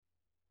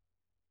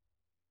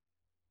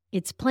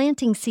It's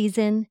planting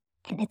season,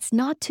 and it's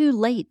not too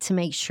late to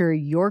make sure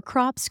your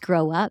crops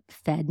grow up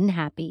fed and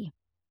happy.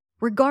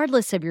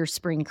 Regardless of your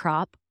spring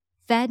crop,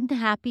 Fed and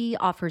Happy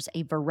offers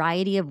a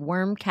variety of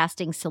worm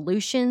casting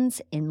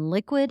solutions in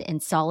liquid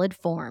and solid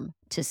form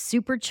to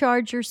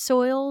supercharge your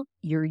soil,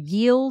 your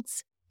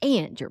yields,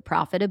 and your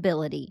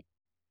profitability.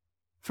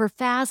 For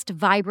fast,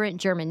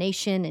 vibrant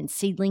germination and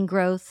seedling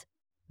growth,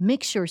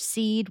 mix your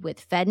seed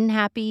with Fed and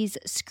Happy's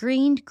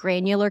screened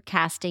granular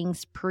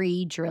castings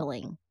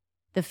pre-drilling.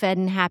 The Fed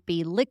and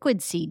Happy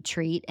liquid seed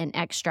treat and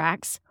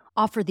extracts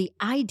offer the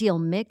ideal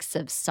mix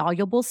of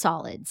soluble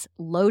solids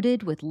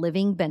loaded with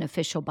living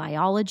beneficial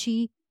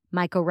biology,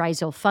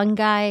 mycorrhizal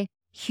fungi,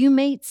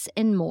 humates,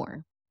 and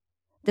more.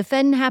 The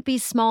Fed and Happy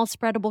small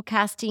spreadable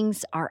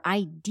castings are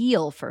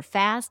ideal for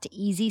fast,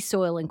 easy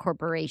soil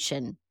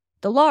incorporation.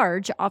 The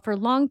large offer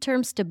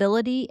long-term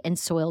stability and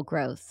soil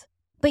growth.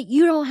 But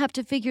you don't have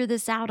to figure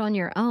this out on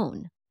your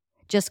own.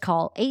 Just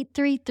call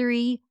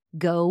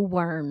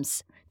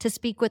 833-GO-WORMS to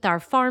speak with our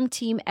farm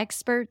team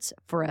experts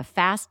for a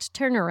fast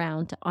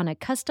turnaround on a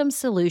custom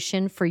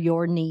solution for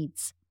your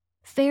needs.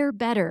 Fare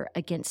better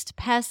against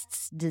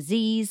pests,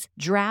 disease,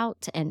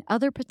 drought, and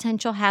other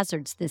potential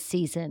hazards this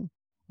season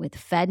with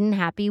Fed and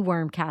Happy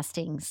worm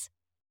castings.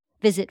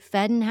 Visit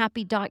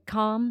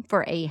fedandhappy.com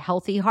for a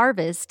healthy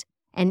harvest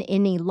and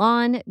any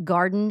lawn,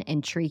 garden,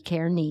 and tree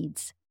care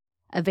needs.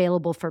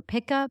 Available for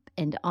pickup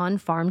and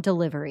on-farm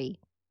delivery.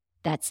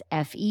 That's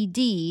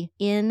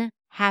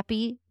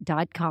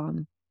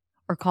FEDNhappy.com.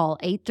 Or call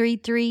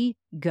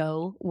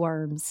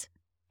 833-GO-WORMS.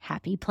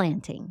 Happy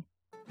planting.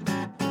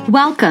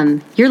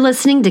 Welcome. You're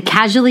listening to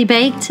Casually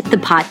Baked, the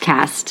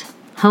podcast.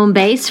 Home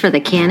base for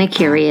the canna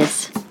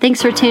curious.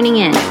 Thanks for tuning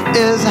in.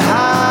 It's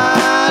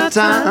high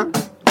time.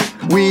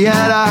 We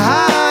had a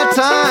high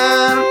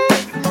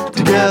time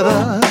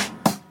together.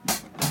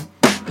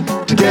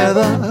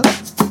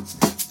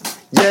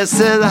 Yes,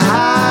 it's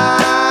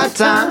high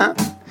time.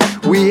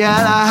 We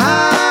had a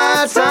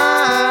high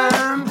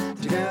time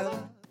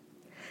together.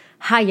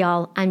 Hi,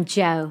 y'all. I'm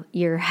Jo,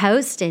 your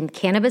host and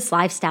cannabis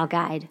lifestyle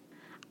guide.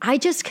 I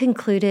just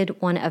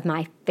concluded one of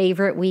my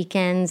favorite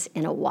weekends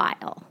in a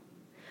while.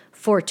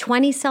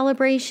 420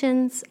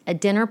 celebrations, a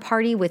dinner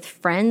party with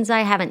friends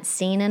I haven't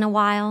seen in a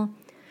while,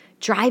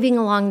 driving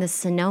along the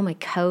Sonoma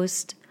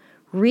coast,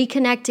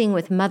 reconnecting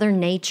with Mother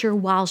Nature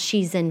while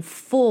she's in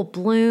full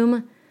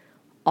bloom,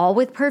 all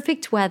with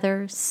perfect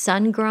weather,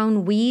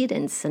 sun-grown weed,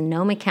 and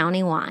Sonoma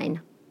County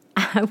wine.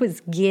 I was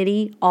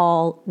giddy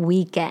all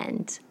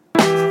weekend.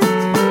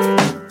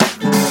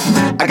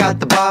 I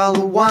got the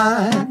bottle of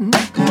wine,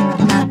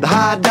 the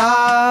high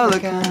dollar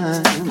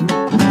kind.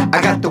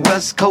 I got the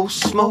West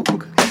Coast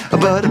smoke,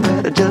 but I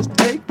better just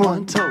take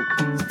one toke.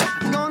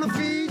 Gonna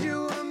feed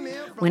you a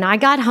meal. When I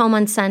got home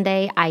on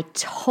Sunday, I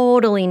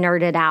totally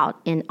nerded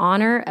out in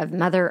honor of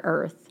Mother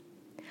Earth.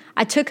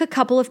 I took a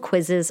couple of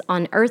quizzes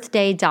on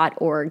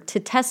earthday.org to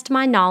test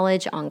my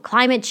knowledge on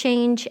climate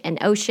change and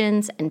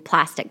oceans and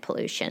plastic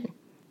pollution.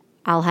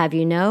 I'll have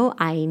you know,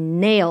 I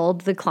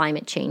nailed the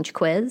climate change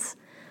quiz.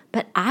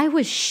 But I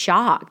was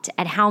shocked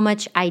at how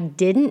much I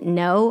didn't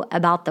know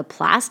about the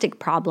plastic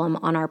problem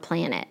on our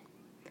planet.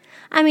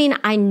 I mean,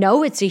 I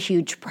know it's a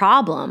huge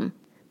problem,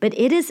 but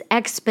it is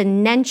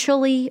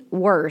exponentially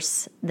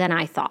worse than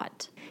I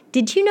thought.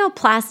 Did you know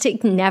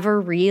plastic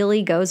never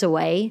really goes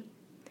away?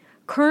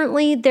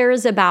 Currently, there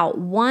is about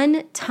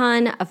 1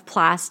 ton of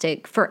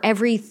plastic for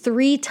every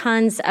 3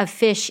 tons of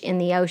fish in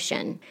the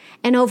ocean.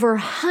 And over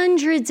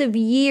hundreds of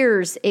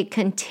years, it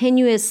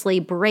continuously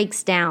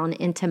breaks down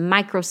into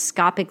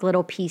microscopic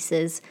little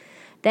pieces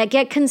that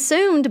get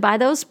consumed by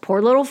those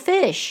poor little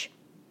fish,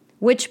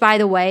 which, by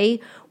the way,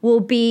 will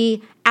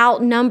be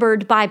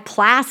outnumbered by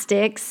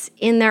plastics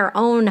in their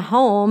own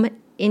home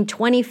in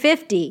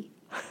 2050.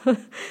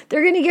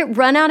 They're going to get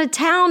run out of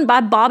town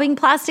by bobbing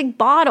plastic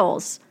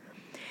bottles.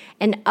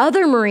 And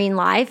other marine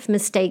life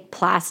mistake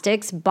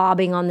plastics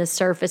bobbing on the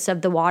surface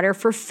of the water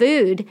for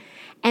food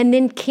and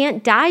then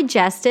can't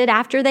digest it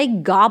after they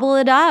gobble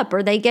it up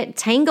or they get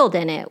tangled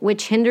in it,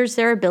 which hinders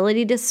their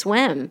ability to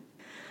swim.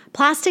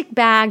 Plastic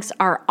bags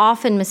are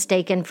often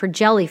mistaken for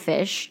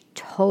jellyfish,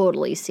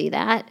 totally see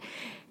that,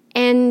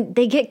 and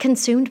they get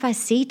consumed by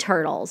sea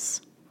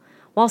turtles.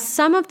 While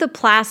some of the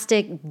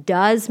plastic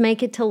does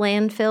make it to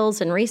landfills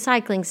and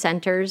recycling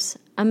centers,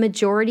 a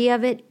majority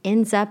of it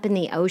ends up in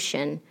the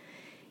ocean,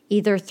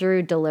 either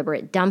through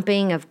deliberate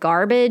dumping of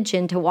garbage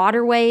into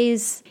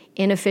waterways,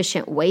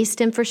 inefficient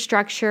waste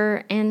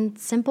infrastructure, and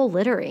simple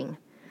littering.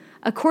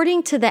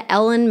 According to the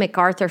Ellen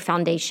MacArthur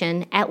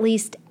Foundation, at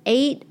least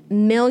 8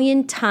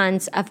 million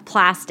tons of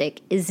plastic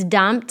is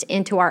dumped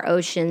into our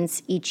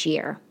oceans each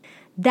year.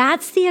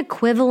 That's the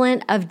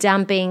equivalent of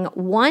dumping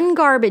 1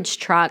 garbage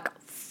truck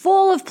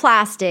full of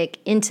plastic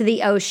into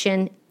the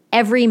ocean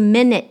every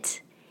minute.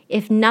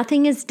 If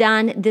nothing is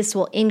done, this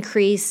will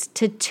increase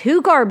to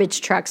 2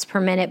 garbage trucks per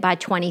minute by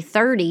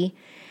 2030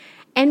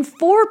 and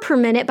 4 per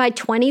minute by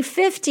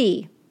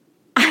 2050.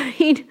 I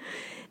mean,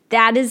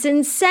 that is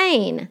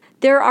insane.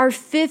 There are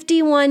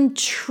 51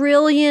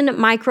 trillion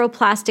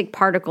microplastic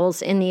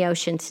particles in the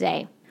ocean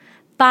today.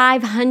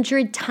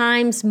 500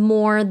 times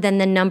more than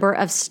the number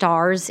of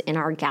stars in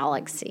our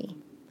galaxy.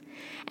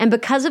 And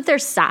because of their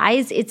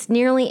size, it's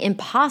nearly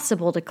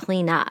impossible to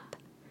clean up.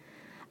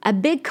 A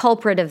big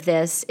culprit of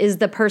this is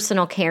the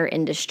personal care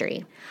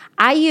industry.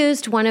 I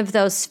used one of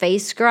those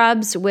face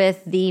scrubs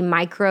with the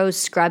micro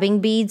scrubbing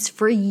beads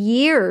for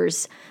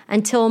years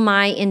until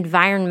my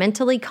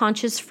environmentally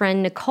conscious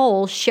friend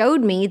Nicole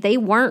showed me they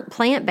weren't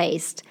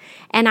plant-based,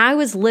 and I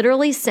was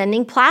literally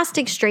sending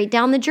plastic straight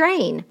down the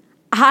drain.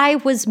 I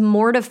was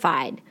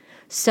mortified.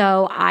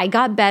 So I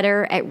got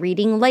better at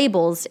reading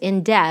labels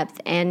in depth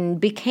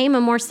and became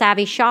a more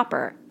savvy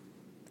shopper.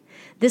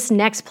 This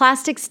next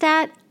plastic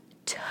stat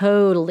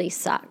totally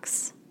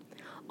sucks.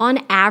 On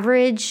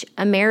average,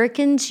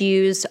 Americans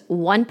use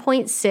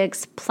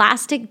 1.6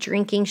 plastic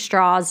drinking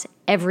straws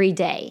every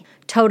day,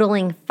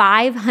 totaling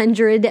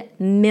 500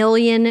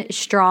 million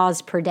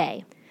straws per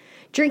day.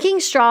 Drinking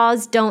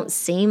straws don't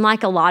seem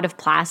like a lot of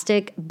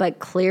plastic, but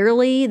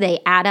clearly they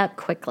add up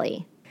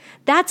quickly.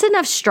 That's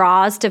enough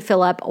straws to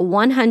fill up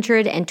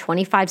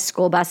 125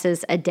 school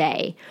buses a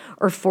day,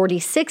 or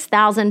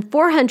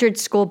 46,400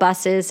 school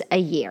buses a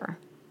year.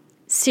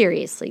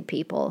 Seriously,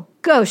 people,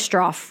 go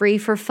straw-free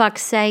for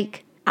fuck's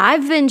sake.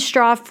 I've been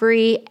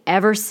straw-free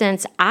ever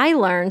since I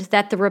learned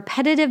that the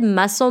repetitive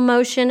muscle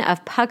motion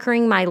of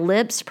puckering my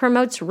lips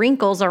promotes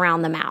wrinkles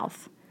around the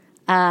mouth.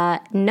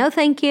 No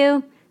thank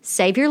you.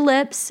 Save your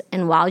lips,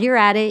 and while you're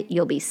at it,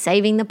 you'll be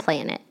saving the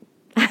planet.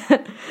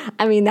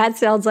 I mean, that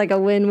sounds like a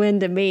win-win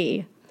to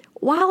me.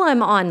 While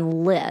I'm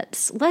on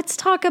lips, let's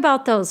talk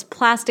about those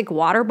plastic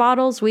water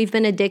bottles we've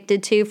been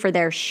addicted to for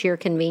their sheer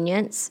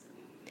convenience.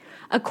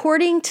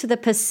 According to the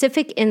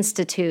Pacific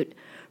Institute,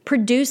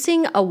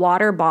 producing a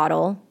water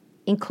bottle,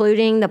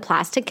 including the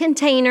plastic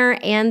container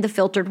and the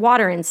filtered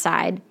water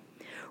inside,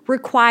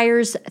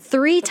 requires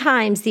 3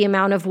 times the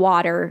amount of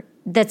water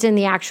that's in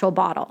the actual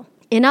bottle.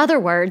 In other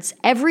words,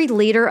 every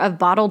liter of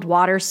bottled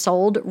water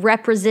sold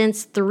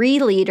represents 3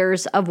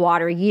 liters of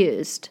water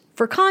used.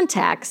 For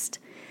context,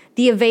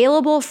 the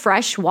available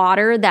fresh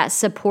water that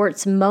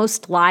supports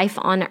most life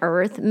on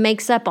Earth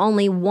makes up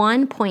only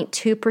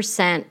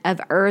 1.2% of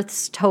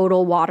Earth's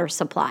total water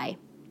supply.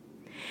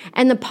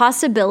 And the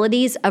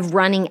possibilities of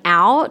running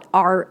out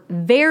are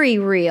very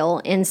real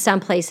in some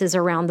places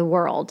around the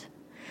world.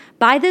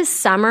 By this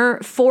summer,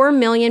 4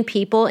 million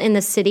people in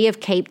the city of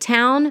Cape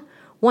Town,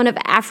 one of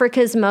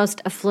Africa's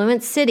most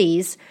affluent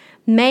cities,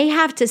 may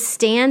have to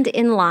stand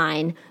in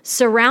line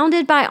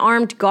surrounded by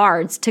armed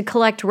guards to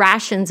collect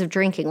rations of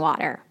drinking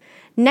water.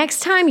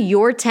 Next time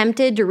you're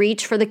tempted to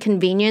reach for the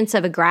convenience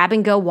of a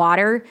grab-and-go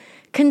water,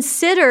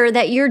 consider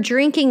that you're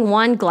drinking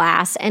 1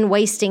 glass and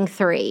wasting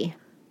 3.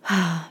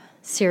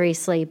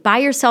 Seriously, buy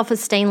yourself a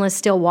stainless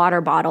steel water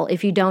bottle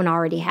if you don't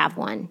already have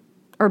one.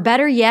 Or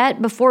better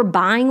yet, before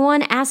buying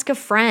one, ask a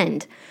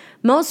friend.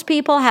 Most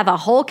people have a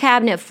whole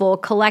cabinet full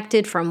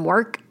collected from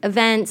work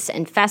events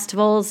and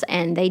festivals,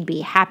 and they'd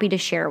be happy to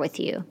share with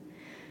you.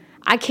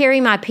 I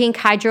carry my pink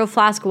Hydro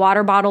Flask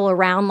water bottle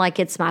around like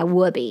it's my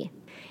whoopee.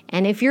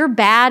 And if you're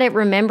bad at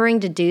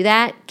remembering to do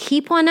that,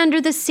 keep one under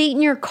the seat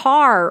in your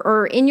car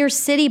or in your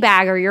city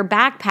bag or your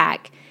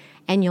backpack,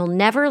 and you'll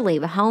never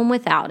leave home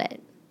without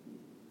it.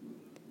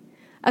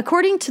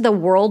 According to the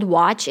World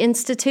Watch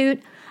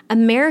Institute,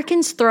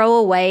 Americans throw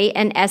away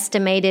an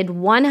estimated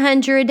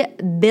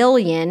 100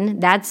 billion,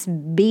 that's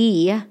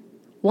B,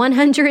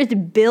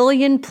 100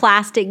 billion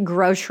plastic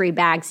grocery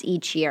bags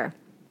each year.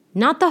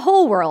 Not the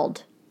whole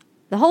world.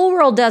 The whole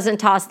world doesn't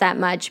toss that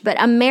much,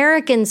 but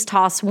Americans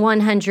toss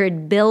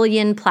 100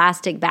 billion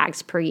plastic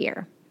bags per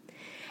year.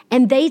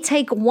 And they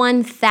take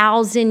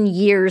 1,000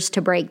 years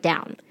to break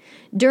down.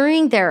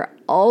 During their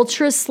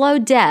ultra-slow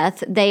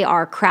death, they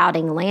are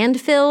crowding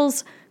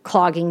landfills,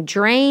 clogging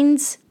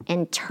drains,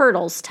 and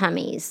turtles'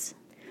 tummies.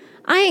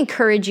 I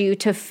encourage you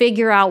to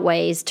figure out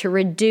ways to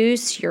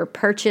reduce your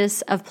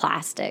purchase of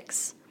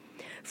plastics.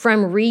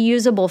 From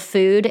reusable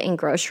food and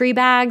grocery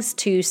bags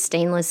to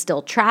stainless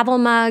steel travel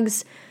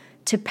mugs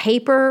to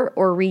paper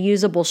or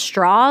reusable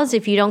straws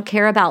if you don't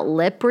care about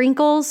lip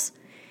wrinkles,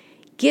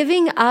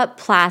 giving up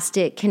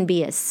plastic can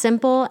be as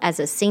simple as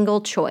a single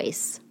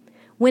choice.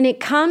 When it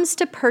comes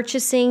to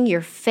purchasing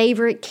your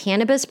favorite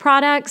cannabis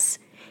products,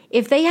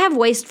 if they have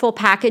wasteful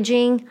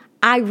packaging,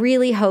 I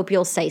really hope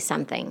you'll say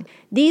something.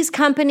 These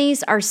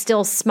companies are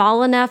still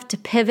small enough to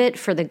pivot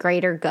for the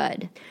greater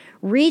good.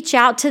 Reach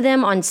out to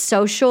them on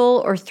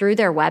social or through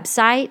their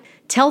website.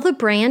 Tell the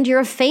brand you're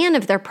a fan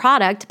of their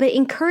product, but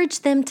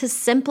encourage them to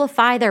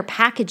simplify their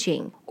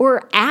packaging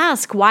or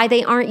ask why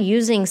they aren't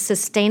using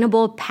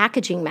sustainable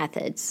packaging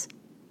methods.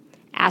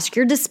 Ask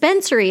your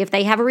dispensary if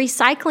they have a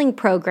recycling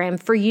program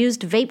for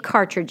used vape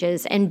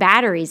cartridges and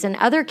batteries and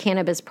other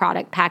cannabis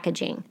product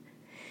packaging.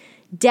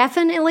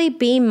 Definitely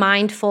be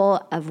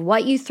mindful of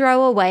what you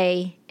throw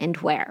away and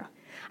where.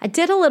 I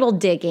did a little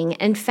digging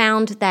and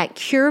found that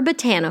Cure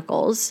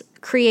Botanicals,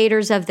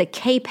 creators of the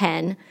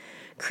K-Pen,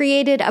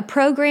 created a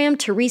program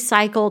to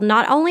recycle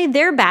not only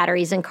their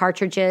batteries and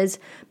cartridges,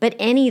 but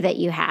any that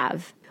you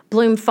have.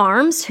 Bloom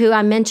Farms, who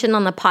I mentioned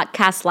on the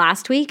podcast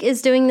last week,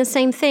 is doing the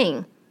same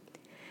thing.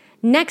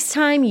 Next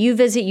time you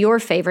visit your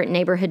favorite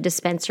neighborhood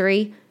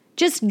dispensary,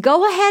 just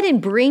go ahead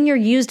and bring your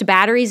used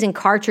batteries and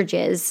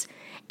cartridges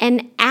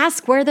and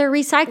ask where their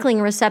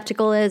recycling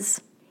receptacle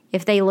is.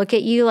 If they look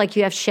at you like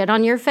you have shit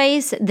on your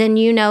face, then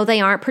you know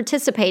they aren't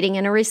participating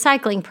in a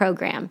recycling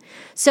program.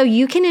 So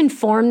you can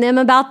inform them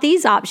about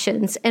these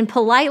options and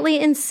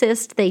politely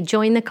insist they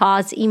join the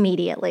cause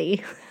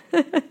immediately.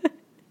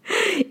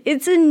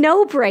 It's a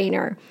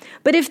no-brainer.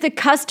 But if the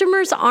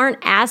customers aren't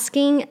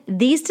asking,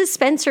 these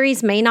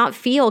dispensaries may not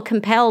feel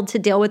compelled to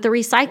deal with the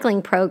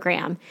recycling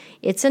program.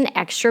 It's an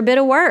extra bit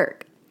of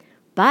work.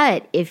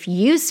 But if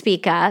you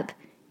speak up,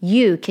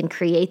 you can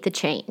create the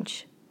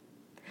change.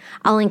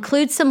 I'll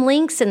include some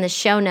links in the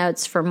show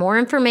notes for more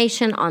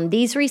information on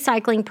these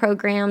recycling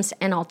programs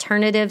and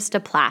alternatives to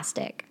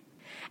plastic.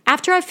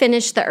 After I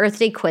finished the Earth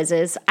Day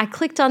quizzes, I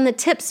clicked on the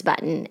tips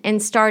button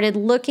and started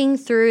looking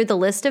through the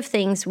list of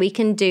things we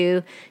can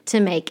do to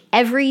make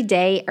every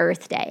day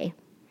Earth Day.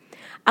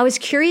 I was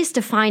curious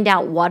to find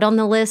out what on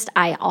the list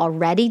I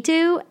already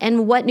do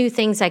and what new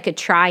things I could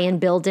try and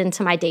build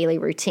into my daily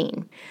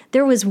routine.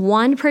 There was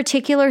one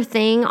particular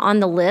thing on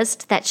the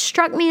list that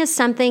struck me as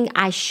something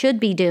I should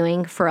be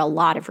doing for a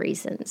lot of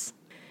reasons.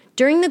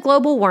 During the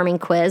global warming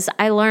quiz,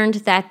 I learned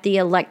that the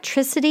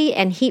electricity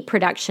and heat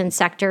production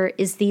sector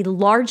is the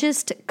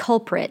largest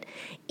culprit,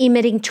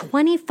 emitting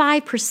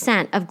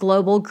 25% of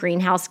global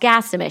greenhouse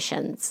gas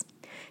emissions.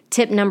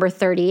 Tip number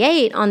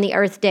 38 on the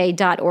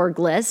earthday.org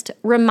list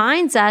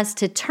reminds us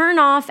to turn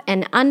off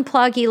and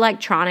unplug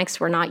electronics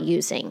we're not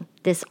using.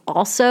 This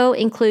also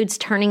includes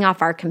turning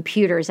off our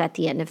computers at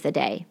the end of the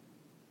day.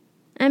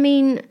 I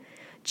mean,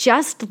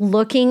 just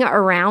looking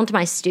around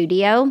my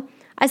studio,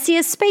 I see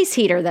a space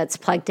heater that's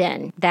plugged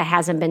in that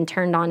hasn't been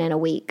turned on in a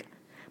week.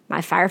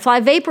 My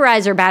Firefly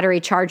vaporizer battery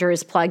charger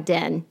is plugged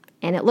in,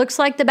 and it looks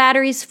like the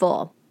battery's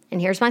full. And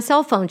here's my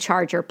cell phone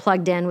charger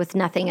plugged in with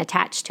nothing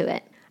attached to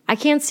it. I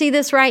can't see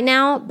this right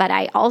now, but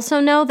I also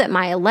know that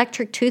my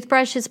electric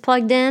toothbrush is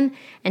plugged in,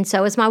 and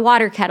so is my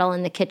water kettle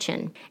in the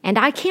kitchen. And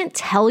I can't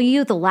tell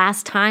you the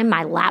last time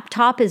my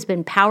laptop has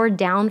been powered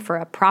down for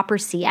a proper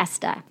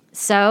siesta.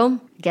 So,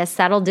 I guess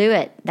that'll do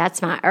it.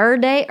 That's my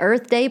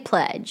Earth Day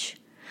pledge.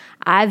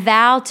 I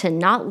vow to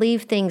not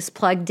leave things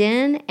plugged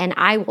in, and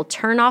I will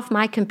turn off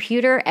my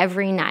computer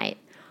every night.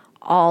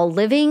 All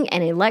living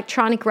and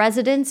electronic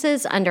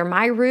residences under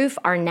my roof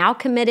are now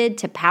committed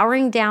to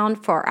powering down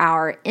for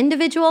our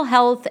individual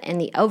health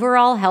and the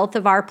overall health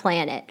of our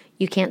planet.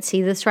 You can't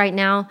see this right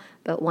now,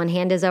 but one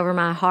hand is over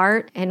my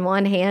heart and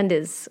one hand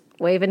is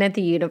waving at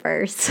the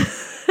universe.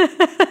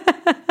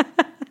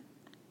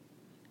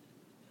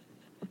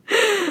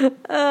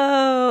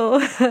 Oh.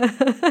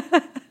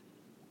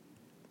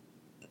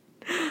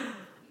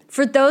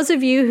 For those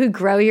of you who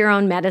grow your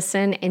own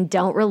medicine and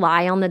don't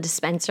rely on the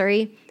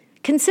dispensary,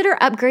 consider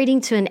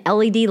upgrading to an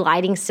LED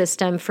lighting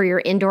system for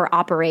your indoor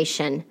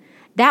operation.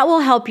 That will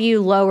help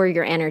you lower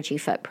your energy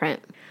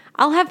footprint.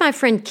 I'll have my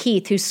friend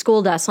Keith, who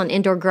schooled us on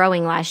indoor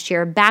growing last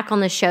year, back on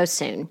the show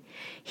soon.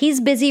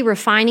 He's busy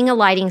refining a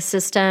lighting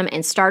system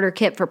and starter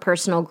kit for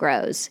personal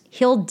grows.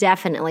 He'll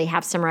definitely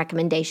have some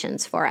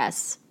recommendations for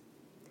us.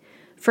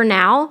 For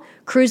now,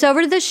 cruise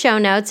over to the show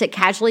notes at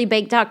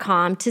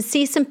casuallybaked.com to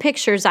see some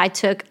pictures I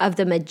took of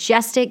the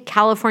majestic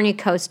California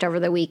coast over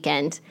the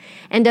weekend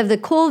and of the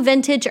cool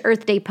vintage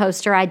Earth Day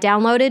poster I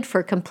downloaded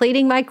for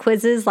completing my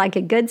quizzes like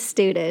a good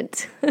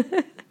student.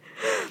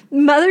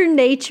 Mother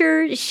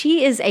Nature,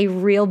 she is a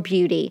real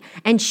beauty,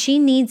 and she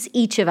needs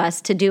each of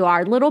us to do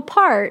our little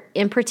part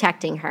in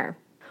protecting her.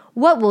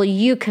 What will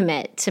you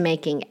commit to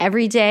making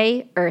every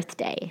day Earth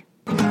Day?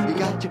 You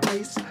got your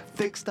place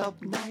fixed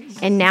up nice.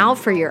 And now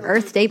for your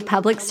Earth Day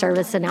public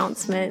service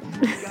announcement.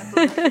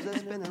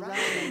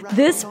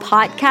 This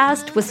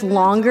podcast was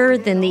longer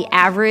than the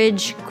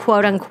average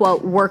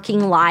quote-unquote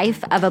working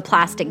life of a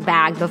plastic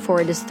bag before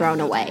it is thrown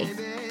away.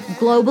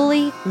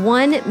 Globally,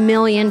 1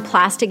 million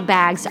plastic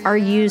bags are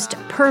used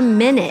per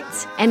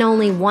minute, and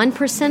only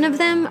 1% of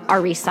them are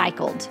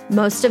recycled.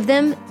 Most of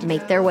them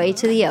make their way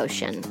to the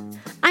ocean.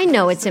 I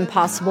know it's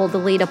impossible to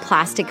lead a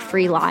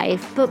plastic-free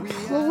life, but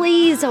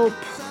please, oh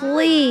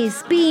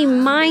please, be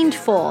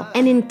mindful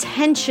and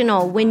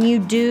intentional when you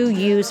do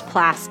use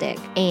plastic.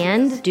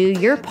 And do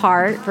your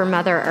part for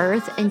Mother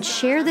Earth and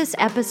share this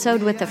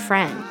episode with a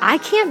friend. I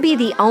can't be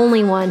the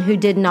only one who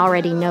didn't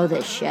already know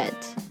this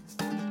shit.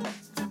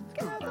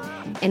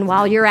 And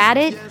while you're at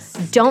it,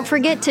 don't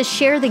forget to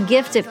share the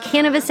gift of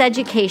cannabis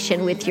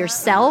education with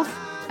yourself,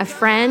 a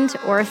friend,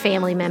 or a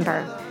family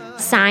member.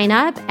 Sign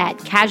up at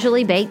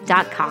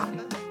casuallybaked.com.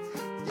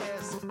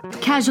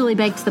 Casually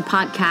Baked, the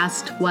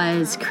podcast,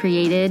 was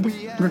created,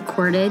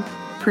 recorded,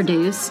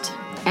 produced,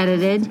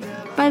 edited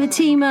by the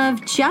team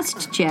of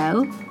Just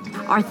Joe.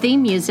 Our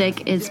theme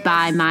music is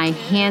by my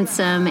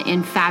handsome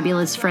and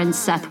fabulous friend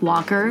Seth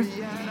Walker.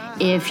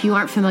 If you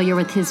aren't familiar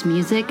with his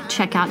music,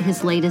 check out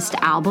his latest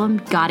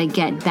album, Gotta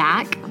Get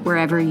Back,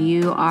 wherever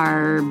you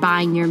are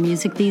buying your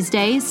music these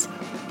days.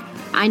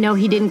 I know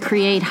he didn't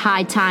create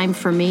High Time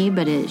for me,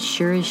 but it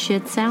sure as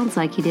shit sounds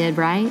like he did,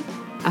 right?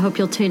 I hope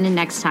you'll tune in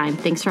next time.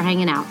 Thanks for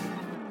hanging out.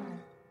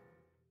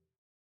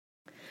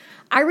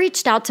 I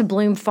reached out to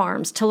Bloom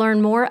Farms to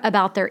learn more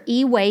about their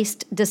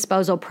e-waste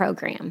disposal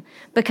program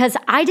because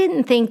I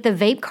didn't think the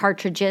vape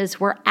cartridges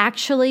were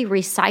actually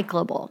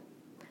recyclable.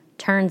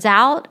 Turns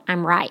out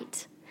I'm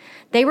right.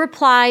 They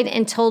replied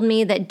and told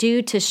me that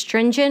due to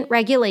stringent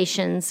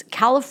regulations,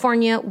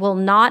 California will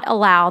not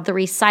allow the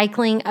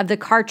recycling of the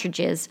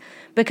cartridges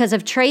because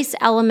of trace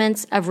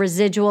elements of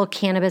residual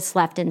cannabis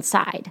left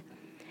inside.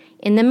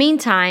 In the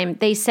meantime,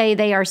 they say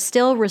they are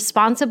still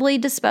responsibly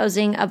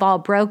disposing of all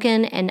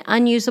broken and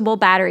unusable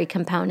battery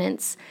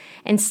components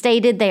and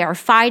stated they are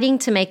fighting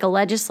to make a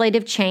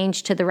legislative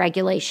change to the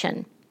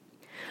regulation.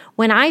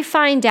 When I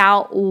find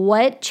out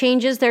what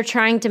changes they're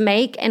trying to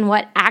make and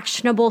what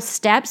actionable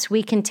steps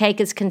we can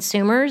take as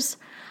consumers,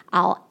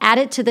 I'll add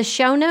it to the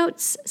show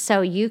notes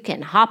so you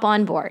can hop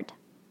on board.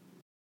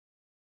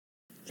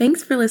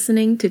 Thanks for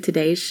listening to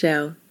today's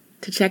show.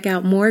 To check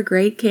out more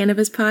great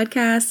cannabis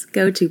podcasts,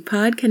 go to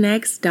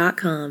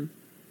podconnects.com.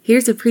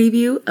 Here's a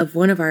preview of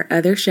one of our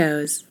other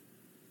shows.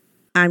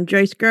 I'm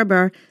Joyce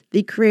Gerber,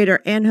 the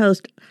creator and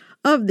host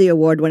of the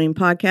award-winning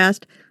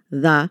podcast,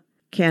 The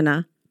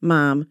Canna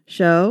Mom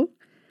Show.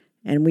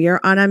 And we are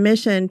on a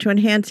mission to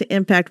enhance the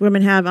impact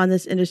women have on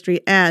this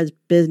industry as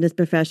business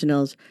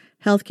professionals,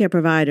 healthcare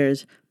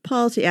providers,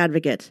 policy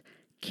advocates,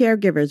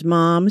 caregivers,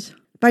 moms,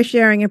 by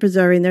sharing and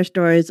preserving their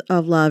stories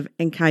of love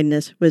and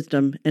kindness,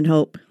 wisdom, and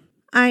hope.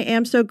 I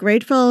am so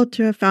grateful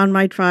to have found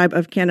my tribe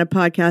of Canna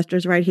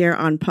podcasters right here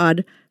on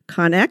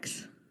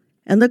PodConX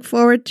and look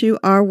forward to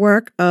our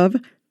work of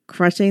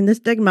crushing the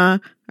stigma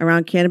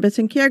around cannabis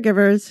and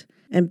caregivers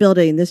and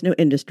building this new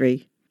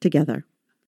industry together.